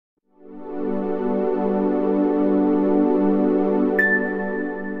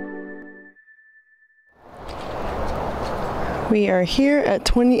We are here at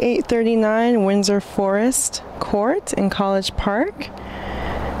 2839 Windsor Forrest Court in College Park.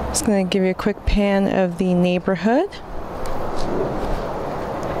 Just going to give you a quick pan of the neighborhood.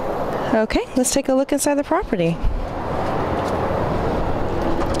 Okay, let's take a look inside the property.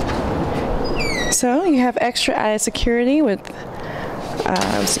 So you have extra added security with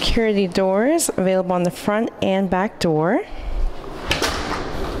security doors available on the front and back door.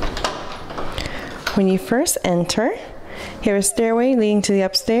 When you first enter, you have a stairway leading to the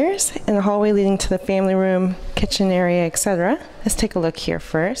upstairs and a hallway leading to the family room, kitchen area, etc. Let's take a look here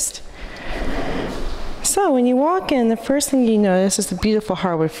first. So when you walk in, the first thing you notice is the beautiful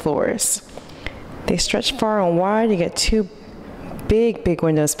hardwood floors. They stretch far and wide. You get two big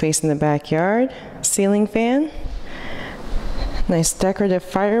windows facing the backyard, ceiling fan, nice decorative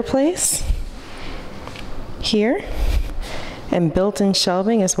fireplace here, and built-in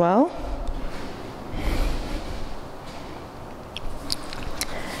shelving as well.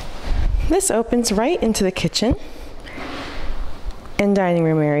 This opens right into the kitchen and dining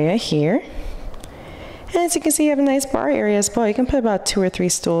room area here. And as you can see, you have a nice bar area as well. You can put about 2 or 3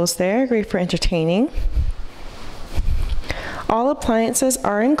 stools there, great for entertaining. All appliances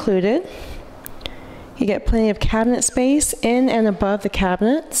are included. You get plenty of cabinet space in and above the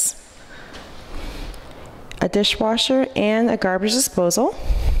cabinets, a dishwasher, and a garbage disposal.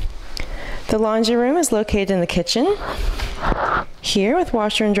 The laundry room is located in the kitchen here with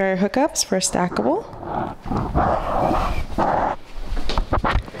washer and dryer hookups for stackable.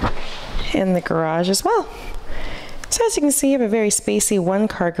 In the garage as well. So as you can see, you have a very spacey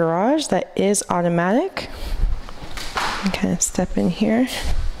one-car garage that is automatic. You kind of step in here.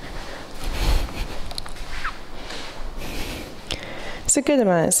 It's a good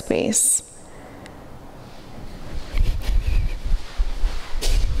amount of space.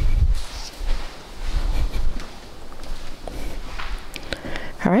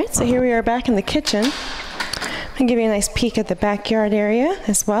 All right, so here we are back in the kitchen. I'm gonna give you a nice peek at the backyard area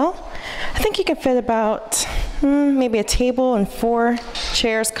as well. I think you can fit about maybe a table and 4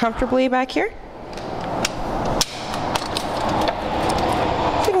 chairs comfortably back here.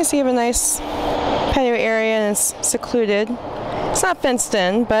 So you can see you have a nice patio area and it's secluded. It's not fenced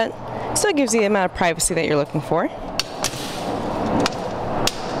in, but it still gives you the amount of privacy that you're looking for.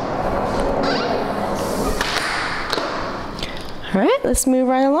 All right, let's move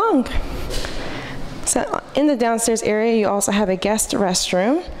right along. So in the downstairs area, you also have a guest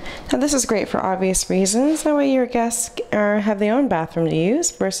restroom. Now this is great for obvious reasons. That way your guests have their own bathroom to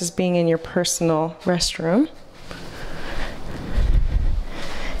use versus being in your personal restroom.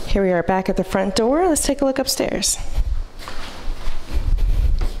 Here we are back at the front door. Let's take a look upstairs.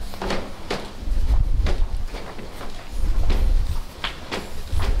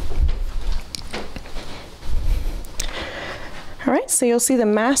 All right, so you'll see the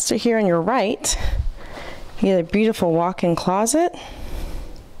master here on your right. You get a beautiful walk-in closet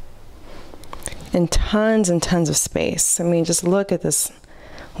and tons of space. I mean, just look at this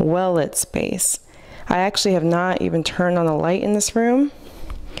well-lit space. I actually have not even turned on a light in this room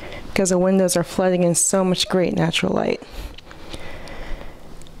because the windows are flooding in so much great natural light.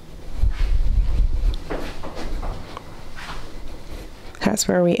 That's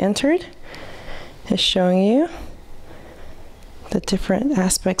where we entered. It's showing you the different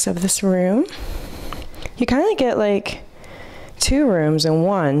aspects of this room. You kind of get like 2 rooms in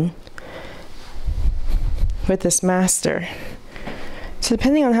one with this master. So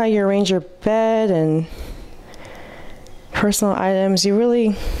depending on how you arrange your bed and personal items, you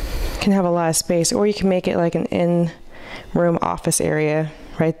really can have a lot of space, or you can make it like an in-room office area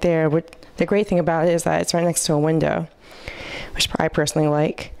right there. The great thing about it is that it's right next to a window, which I personally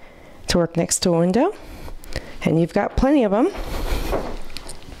like to work next to a window. And you've got plenty of them.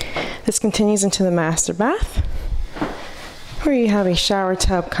 This continues into the master bath, where you have a shower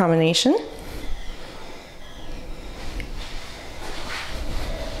tub combination.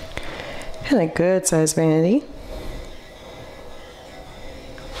 And a good sized vanity.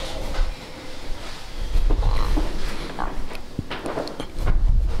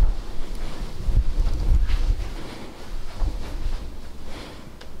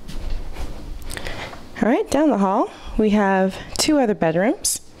 All right, down the hall, we have 2 other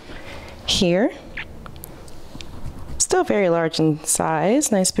bedrooms here. Still very large in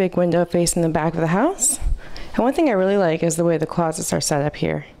size, nice big window facing the back of the house. And one thing I really like is the way the closets are set up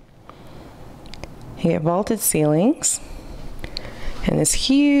here. You get vaulted ceilings and this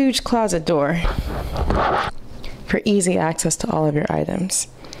huge closet door for easy access to all of your items.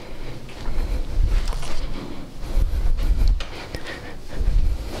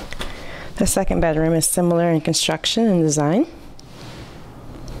 The second bedroom is similar in construction and design.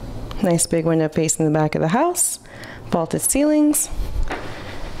 Nice big window facing the back of the house, vaulted ceilings,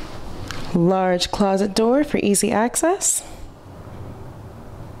 large closet door for easy access.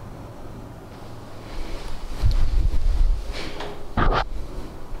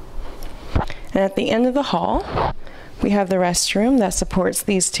 And at the end of the hall, we have the restroom that supports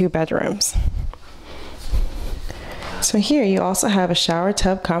these 2 bedrooms. So here you also have a shower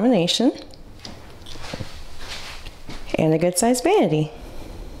tub combination and a good sized vanity.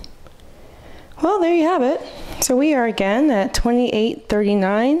 Well, there you have it. So we are again at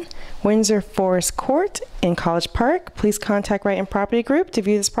 2839 Windsor Forrest Court in College Park. Please contact Ritan Property Group to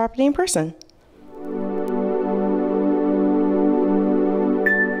view this property in person.